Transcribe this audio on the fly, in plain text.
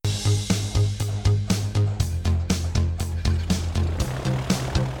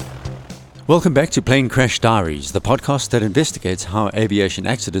Welcome back to Plane Crash Diaries, the podcast that investigates how aviation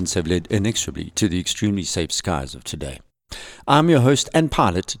accidents have led inexorably to the extremely safe skies of today. I'm your host and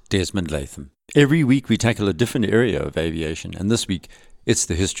pilot, Desmond Latham. Every week we tackle a different area of aviation, and this week it's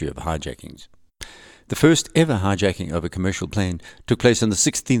the history of hijackings. The first ever hijacking of a commercial plane took place on the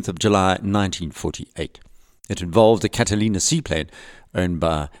 16th of July 1948. It involved a Catalina seaplane owned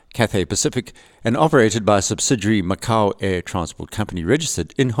by Cathay Pacific and operated by a subsidiary Macau Air Transport Company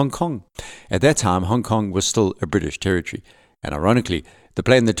registered in Hong Kong. At that time, Hong Kong was still a British territory, and ironically, the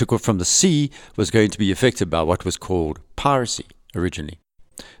plane that took off from the sea was going to be affected by what was called piracy originally.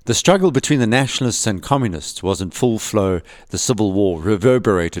 The struggle between the nationalists and communists was in full flow, the civil war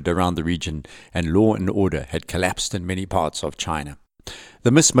reverberated around the region, and law and order had collapsed in many parts of China. The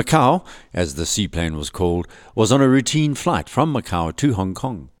Miss Macau, as the seaplane was called, was on a routine flight from Macau to Hong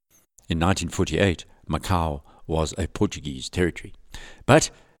Kong. In 1948, Macau was a Portuguese territory. But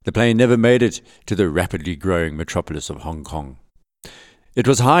the plane never made it to the rapidly growing metropolis of Hong Kong. It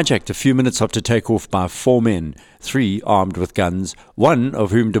was hijacked a few minutes after takeoff by 4 men, 3 armed with guns, one of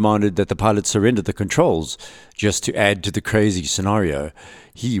whom demanded that the pilot surrender the controls. Just to add to the crazy scenario,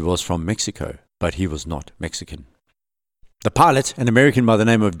 he was from Mexico, but he was not Mexican. The pilot, an American by the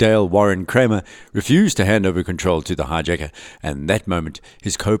name of Dale Warren Kramer, refused to hand over control to the hijacker, and that moment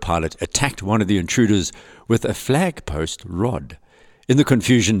his co-pilot attacked one of the intruders with a flagpost rod. In the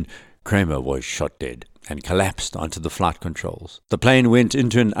confusion, Kramer was shot dead and collapsed onto the flight controls. The plane went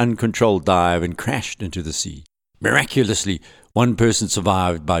into an uncontrolled dive and crashed into the sea. Miraculously, one person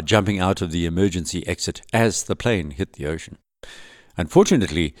survived by jumping out of the emergency exit as the plane hit the ocean.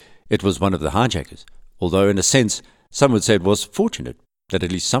 Unfortunately, it was one of the hijackers, although in a sense, some would say it was fortunate that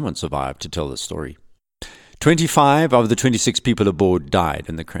at least someone survived to tell the story. 25 of the 26 people aboard died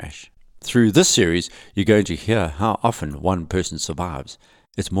in the crash. Through this series, you're going to hear how often one person survives.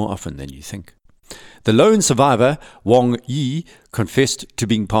 It's more often than you think. The lone survivor, Wong Yi, confessed to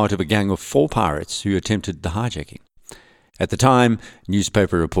being part of a gang of 4 pirates who attempted the hijacking. At the time,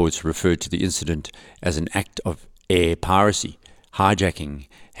 newspaper reports referred to the incident as an act of air piracy. Hijacking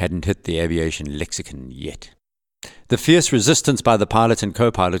hadn't hit the aviation lexicon yet. The fierce resistance by the pilot and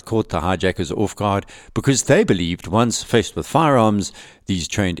co-pilot caught the hijackers off guard because they believed once faced with firearms, these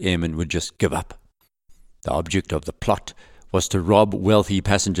trained airmen would just give up. The object of the plot was to rob wealthy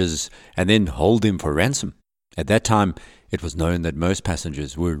passengers and then hold them for ransom. At that time, it was known that most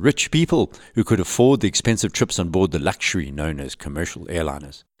passengers were rich people who could afford the expensive trips on board the luxury known as commercial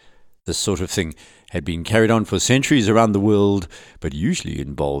airliners. This sort of thing had been carried on for centuries around the world, but usually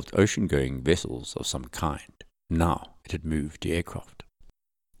involved ocean-going vessels of some kind. Now it had moved to aircraft.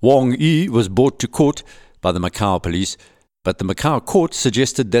 Wong Yi was brought to court by the Macau police, but the Macau court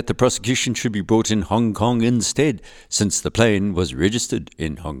suggested that the prosecution should be brought in Hong Kong instead, since the plane was registered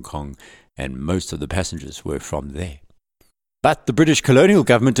in Hong Kong and most of the passengers were from there. But the British colonial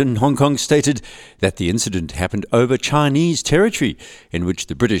government in Hong Kong stated that the incident happened over Chinese territory, in which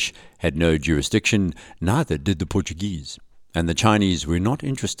the British had no jurisdiction, neither did the Portuguese. And the Chinese were not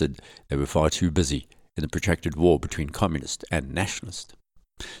interested, they were far too busy in the protracted war between communist and nationalist.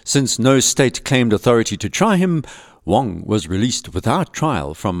 Since no state claimed authority to try him, Wong was released without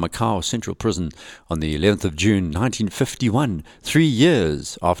trial from Macau Central Prison on the 11th of June 1951, 3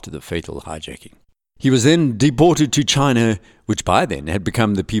 years after the fatal hijacking. He was then deported to China, which by then had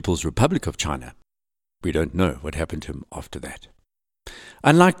become the People's Republic of China. We don't know what happened to him after that.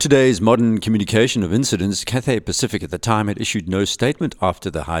 Unlike today's modern communication of incidents, Cathay Pacific at the time had issued no statement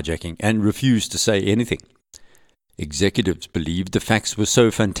after the hijacking and refused to say anything. Executives believed the facts were so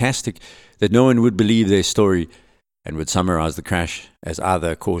fantastic that no one would believe their story and would summarize the crash as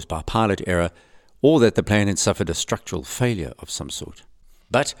either caused by pilot error or that the plane had suffered a structural failure of some sort.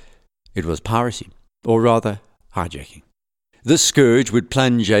 But it was piracy, or rather hijacking. This scourge would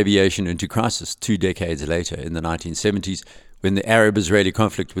plunge aviation into crisis 2 decades later in the 1970s, when the Arab-Israeli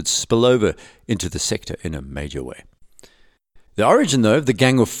conflict would spill over into the sector in a major way. The origin, though, of the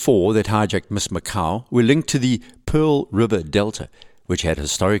gang of 4 that hijacked Miss Macau were linked to the Pearl River Delta, which had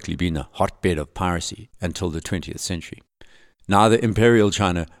historically been a hotbed of piracy until the 20th century. Neither Imperial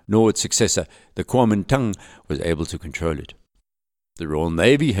China nor its successor, the Kuomintang, was able to control it. The Royal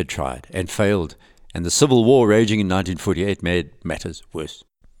Navy had tried and failed, and the Civil War raging in 1948 made matters worse.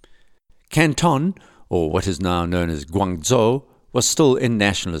 Canton, or what is now known as Guangzhou, was still in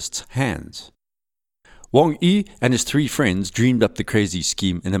nationalists' hands. Wong Yi and his 3 friends dreamed up the crazy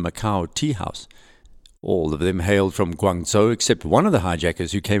scheme in a Macau tea house. All of them hailed from Guangzhou except one of the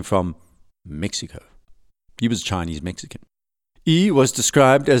hijackers who came from Mexico. He was Chinese-Mexican. Yi was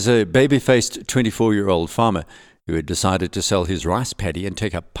described as a baby-faced 24-year-old farmer who had decided to sell his rice paddy and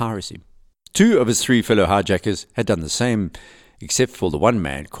take up piracy. Two of his three fellow hijackers had done the same, except for the one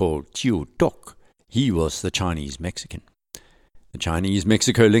man called Chiu Tok. He was the Chinese Mexican. The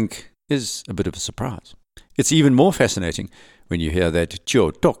Chinese-Mexico link is a bit of a surprise. It's even more fascinating when you hear that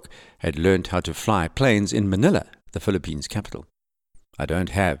Chiu Tok had learned how to fly planes in Manila, the Philippines' capital. I don't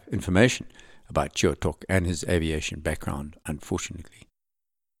have information about Chiu Tok and his aviation background, unfortunately.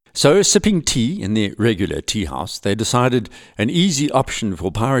 So, sipping tea in their regular tea house, they decided an easy option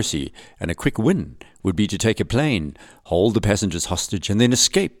for piracy and a quick win would be to take a plane, hold the passengers hostage, and then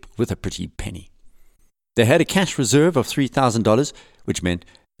escape with a pretty penny. They had a cash reserve of $3,000, which meant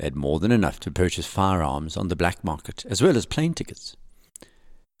they had more than enough to purchase firearms on the black market, as well as plane tickets.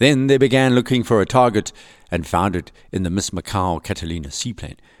 Then they began looking for a target and found it in the Miss Macau Catalina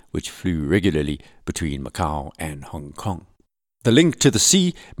seaplane, which flew regularly between Macau and Hong Kong. The link to the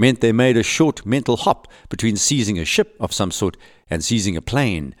sea meant they made a short mental hop between seizing a ship of some sort and seizing a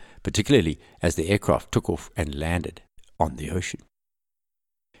plane, particularly as the aircraft took off and landed on the ocean.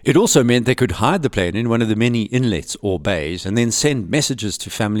 It also meant they could hide the plane in one of the many inlets or bays and then send messages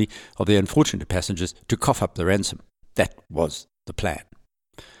to family of the unfortunate passengers to cough up the ransom. That was the plan.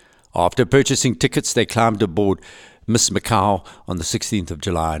 After purchasing tickets, they climbed aboard Miss Macau on the 16th of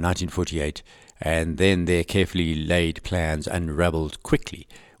July 1948, and then their carefully laid plans unraveled quickly,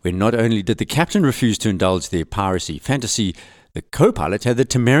 when not only did the captain refuse to indulge their piracy fantasy, the co-pilot had the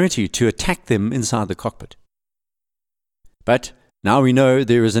temerity to attack them inside the cockpit. But now we know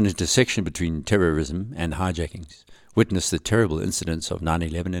there is an intersection between terrorism and hijackings. Witness the terrible incidents of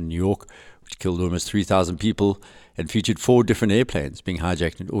 9/11 in New York, which killed almost 3,000 people and featured 4 different airplanes being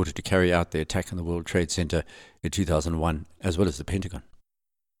hijacked in order to carry out the attack on the World Trade Center in 2001, as well as the Pentagon.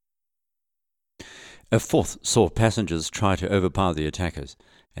 A fourth saw passengers try to overpower the attackers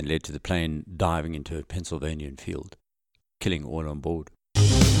and led to the plane diving into a Pennsylvania field, killing all on board.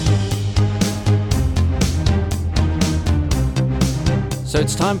 So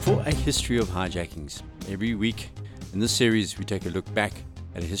it's time for a history of hijackings. Every week in this series, we take a look back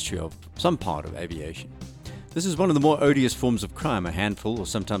at a history of some part of aviation. This is one of the more odious forms of crime, a handful or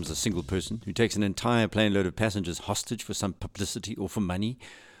sometimes a single person who takes an entire plane load of passengers hostage for some publicity or for money,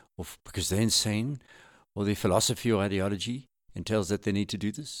 or because they're insane, or their philosophy or ideology entails that they need to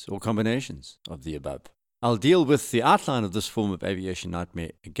do this, or combinations of the above. I'll deal with the outline of this form of aviation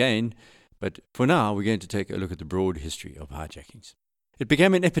nightmare again, but for now we're going to take a look at the broad history of hijackings. It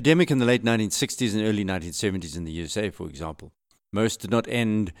became an epidemic in the late 1960s and early 1970s in the USA, for example. Most did not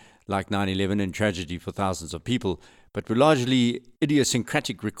end like 9/11 in tragedy for thousands of people, but were largely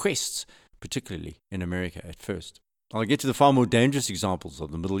idiosyncratic requests, particularly in America at first. I'll get to the far more dangerous examples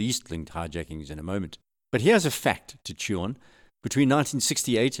of the Middle East-linked hijackings in a moment. But here's a fact to chew on. Between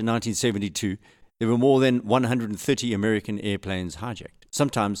 1968 and 1972, there were more than 130 American airplanes hijacked.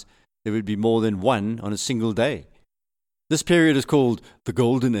 Sometimes there would be more than one on a single day. This period is called the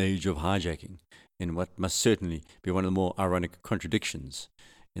Golden Age of hijacking, in what must certainly be one of the more ironic contradictions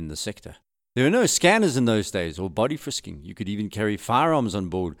in the sector. There were no scanners in those days or body frisking. You could even carry firearms on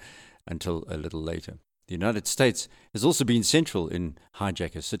board until a little later. The United States has also been central in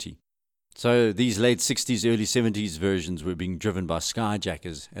Hijacker City. So these late 60s, early 70s versions were being driven by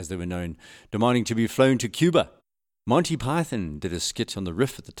skyjackers, as they were known, demanding to be flown to Cuba. Monty Python did a skit on the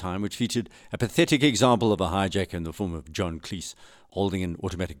Riff at the time, which featured a pathetic example of a hijacker in the form of John Cleese holding an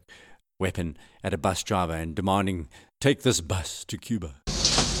automatic weapon at a bus driver and demanding, "Take this bus to Cuba."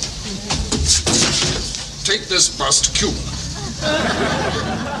 Take this bus to Cuba.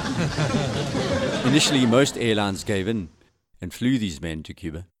 Initially, most airlines gave in and flew these men to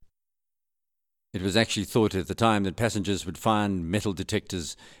Cuba. It was actually thought at the time that passengers would find metal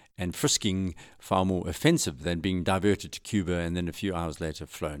detectors and frisking far more offensive than being diverted to Cuba and then a few hours later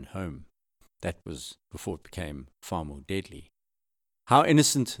flown home. That was before it became far more deadly. How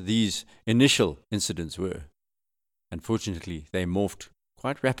innocent these initial incidents were. Unfortunately, they morphed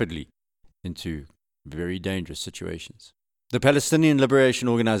quite rapidly into very dangerous situations. The Palestinian Liberation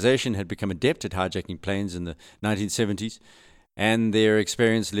Organization had become adept at hijacking planes in the 1970s, and their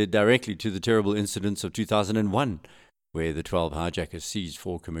experience led directly to the terrible incidents of 2001, where the 12 hijackers seized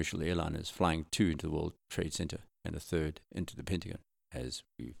 4 commercial airliners, flying 2 into the World Trade Center and a 3rd into the Pentagon, as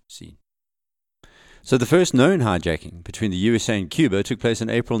we've seen. So the first known hijacking between the USA and Cuba took place on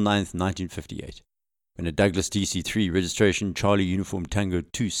April 9th, 1958, when a Douglas DC-3 registration Charlie Uniform Tango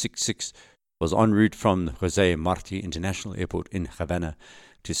 266 was en route from Jose Marti International Airport in Havana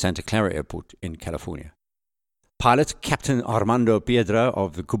to Santa Clara Airport in California. Pilot Captain Armando Piedra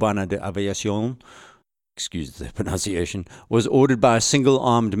of the Cubana de Aviación, excuse the pronunciation, was ordered by a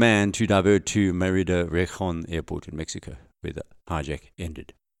single-armed man to divert to Merida Rejon Airport in Mexico, where the hijack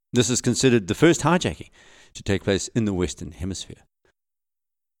ended. This is considered the first hijacking to take place in the Western Hemisphere.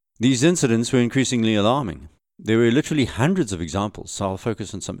 These incidents were increasingly alarming. There were literally hundreds of examples, so I'll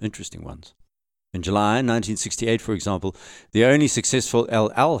focus on some interesting ones. In July 1968, for example, the only successful El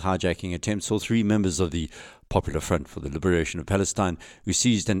Al hijacking attempt saw 3 members of the Popular Front for the Liberation of Palestine who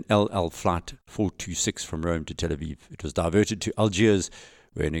seized an El Al flight 426 from Rome to Tel Aviv. It was diverted to Algiers,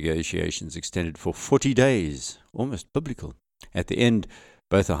 where negotiations extended for 40 days, almost biblical. At the end,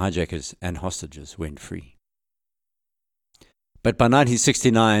 both the hijackers and hostages went free. But by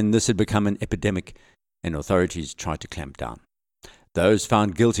 1969, this had become an epidemic, and authorities tried to clamp down. Those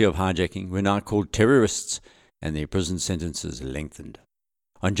found guilty of hijacking were now called terrorists, and their prison sentences lengthened.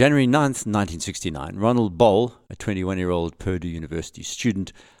 On January 9th, 1969, Ronald Ball, a 21-year-old Purdue University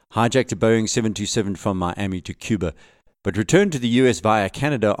student, hijacked a Boeing 727 from Miami to Cuba, but returned to the U.S. via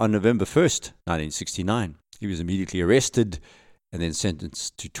Canada on November 1st, 1969. He was immediately arrested and then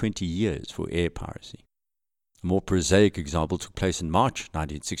sentenced to 20 years for air piracy. A more prosaic example took place in March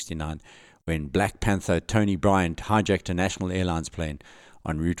 1969, when Black Panther Tony Bryant hijacked a National Airlines plane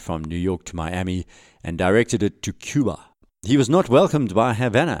en route from New York to Miami and directed it to Cuba. He was not welcomed by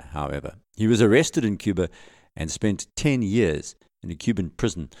Havana, however. He was arrested in Cuba and spent 10 years in a Cuban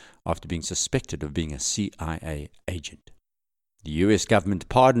prison after being suspected of being a CIA agent. The U.S. government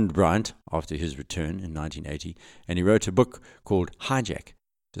pardoned Bryant after his return in 1980, and he wrote a book called Hijack,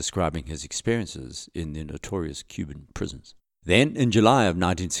 describing his experiences in the notorious Cuban prisons. Then, in July of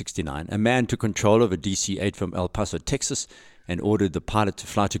 1969, a man took control of a DC-8 from El Paso, Texas, and ordered the pilot to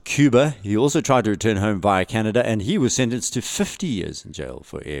fly to Cuba. He also tried to return home via Canada, and he was sentenced to 50 years in jail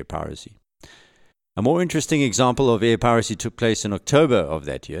for air piracy. A more interesting example of air piracy took place in October of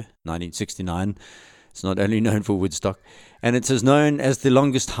that year, 1969. It's not only known for Woodstock, and it is known as the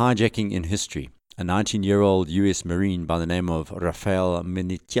longest hijacking in history. A 19-year-old U.S. Marine by the name of Rafael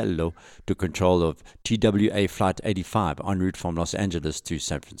Minitiello took control of TWA Flight 85 en route from Los Angeles to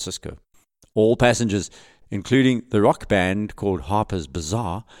San Francisco. All passengers, including the rock band called Harper's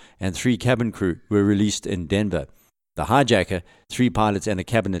Bazaar and 3 cabin crew, were released in Denver. The hijacker, 3 pilots and a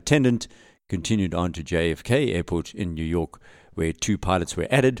cabin attendant, continued on to JFK Airport in New York, where 2 pilots were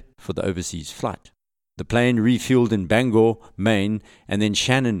added for the overseas flight. The plane refueled in Bangor, Maine, and then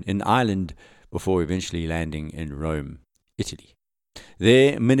Shannon in Ireland, before eventually landing in Rome, Italy.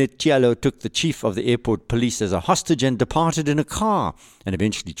 There, Minitiello took the chief of the airport police as a hostage and departed in a car, and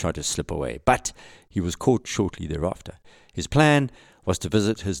eventually tried to slip away. But he was caught shortly thereafter. His plan was to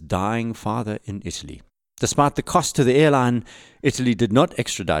visit his dying father in Italy. Despite the cost to the airline, Italy did not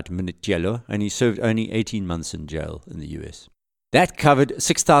extradite Minitiello, and he served only 18 months in jail in the US. That covered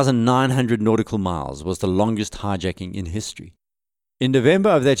 6,900 nautical miles, was the longest hijacking in history. In November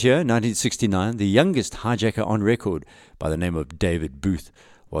of that year, 1969, the youngest hijacker on record, by the name of David Booth,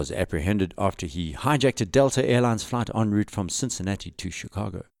 was apprehended after he hijacked a Delta Airlines flight en route from Cincinnati to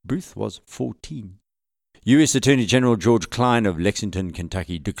Chicago. Booth was 14. U.S. Attorney General George Klein of Lexington,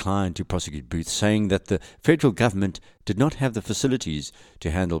 Kentucky, declined to prosecute Booth, saying that the federal government did not have the facilities to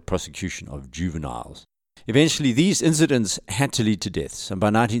handle prosecution of juveniles. Eventually, these incidents had to lead to deaths, and by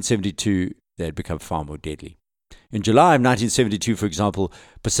 1972, they had become far more deadly. In July of 1972, for example,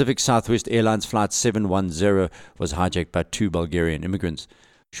 Pacific Southwest Airlines Flight 710 was hijacked by 2 Bulgarian immigrants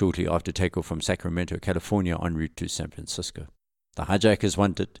shortly after takeoff from Sacramento, California, en route to San Francisco. The hijackers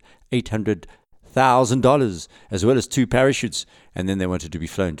wanted $800,000 as well as 2 parachutes, and then they wanted to be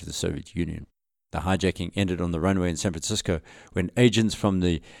flown to the Soviet Union. The hijacking ended on the runway in San Francisco when agents from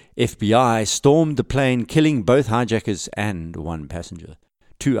the FBI stormed the plane, killing both hijackers and 1 passenger.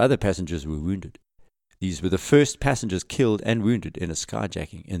 2 other passengers were wounded. These were the first passengers killed and wounded in a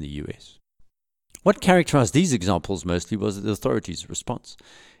skyjacking in the U.S. What characterized these examples mostly was the authorities' response.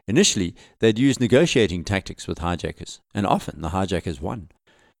 Initially, they'd used negotiating tactics with hijackers, and often the hijackers won.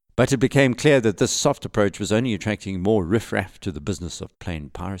 But it became clear that this soft approach was only attracting more riffraff to the business of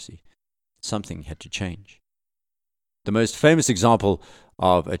plane piracy. Something had to change. The most famous example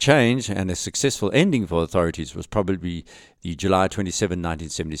of a change and a successful ending for authorities was probably the July 27,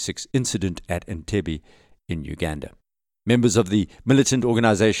 1976 incident at Entebbe in Uganda. Members of the militant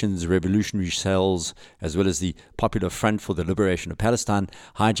organizations Revolutionary Cells, as well as the Popular Front for the Liberation of Palestine,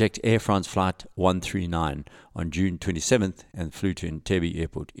 hijacked Air France Flight 139 on June 27th and flew to Entebbe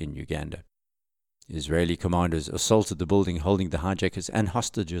Airport in Uganda. Israeli commandos assaulted the building holding the hijackers and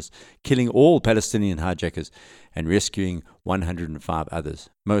hostages, killing all Palestinian hijackers and rescuing 105 others,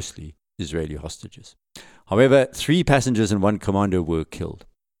 mostly Israeli hostages. However, 3 passengers and 1 commando were killed.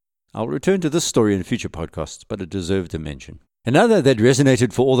 I'll return to this story in future podcasts, but it deserved a mention. Another that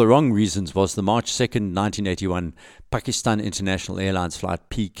resonated for all the wrong reasons was the March 2nd, 1981 Pakistan International Airlines flight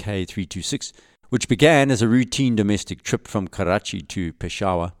PK326, which began as a routine domestic trip from Karachi to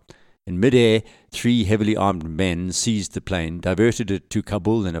Peshawar. In mid-air, 3 heavily armed men seized the plane, diverted it to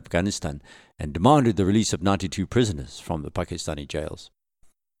Kabul in Afghanistan, and demanded the release of 92 prisoners from the Pakistani jails.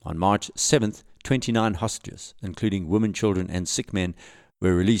 On March 7th, 29 hostages, including women, children, and sick men,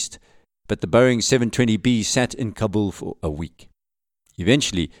 were released, but the Boeing 720B sat in Kabul for a week.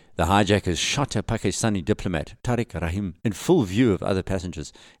 Eventually, the hijackers shot a Pakistani diplomat, Tariq Rahim, in full view of other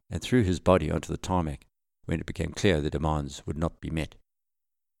passengers and threw his body onto the tarmac when it became clear the demands would not be met.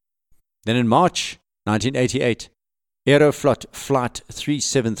 Then in March 1988, Aeroflot Flight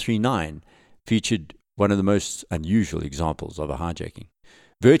 3739 featured one of the most unusual examples of a hijacking.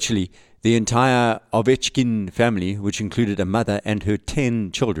 Virtually, the entire Ovechkin family, which included a mother and her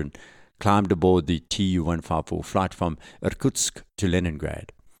 10 children, climbed aboard the Tu-154 flight from Irkutsk to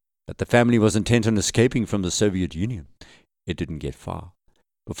Leningrad. But the family was intent on escaping from the Soviet Union. It didn't get far.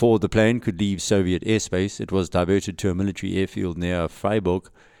 Before the plane could leave Soviet airspace, it was diverted to a military airfield near Freiburg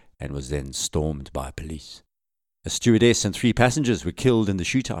and was then stormed by police. A stewardess and 3 passengers were killed in the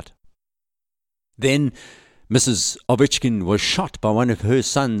shootout. Then Mrs. Ovechkin was shot by one of her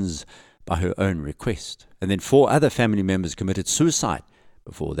sons by her own request, and then 4 other family members committed suicide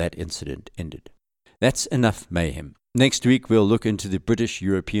before that incident ended. That's enough mayhem. Next week, we'll look into the British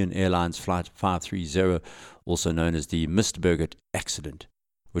European Airlines Flight 530, also known as the Mistburger accident,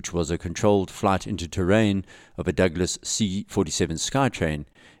 which was a controlled flight into terrain of a Douglas C-47 Skytrain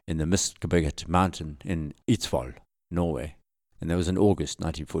in the Mistburger mountain in Eidsvoll, Norway, and that was in August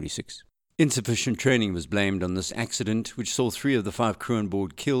 1946. Insufficient training was blamed on this accident, which saw 3 of the 5 crew on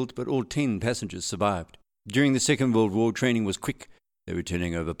board killed, but all 10 passengers survived. During the Second World War, training was quick. They were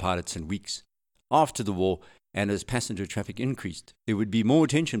turning over pilots in weeks. After the war, and as passenger traffic increased, there would be more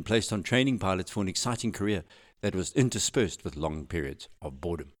attention placed on training pilots for an exciting career that was interspersed with long periods of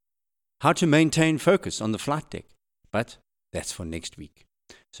boredom. How to maintain focus on the flight deck. But that's for next week.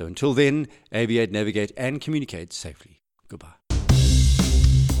 So until then, aviate, navigate, and communicate safely. Goodbye.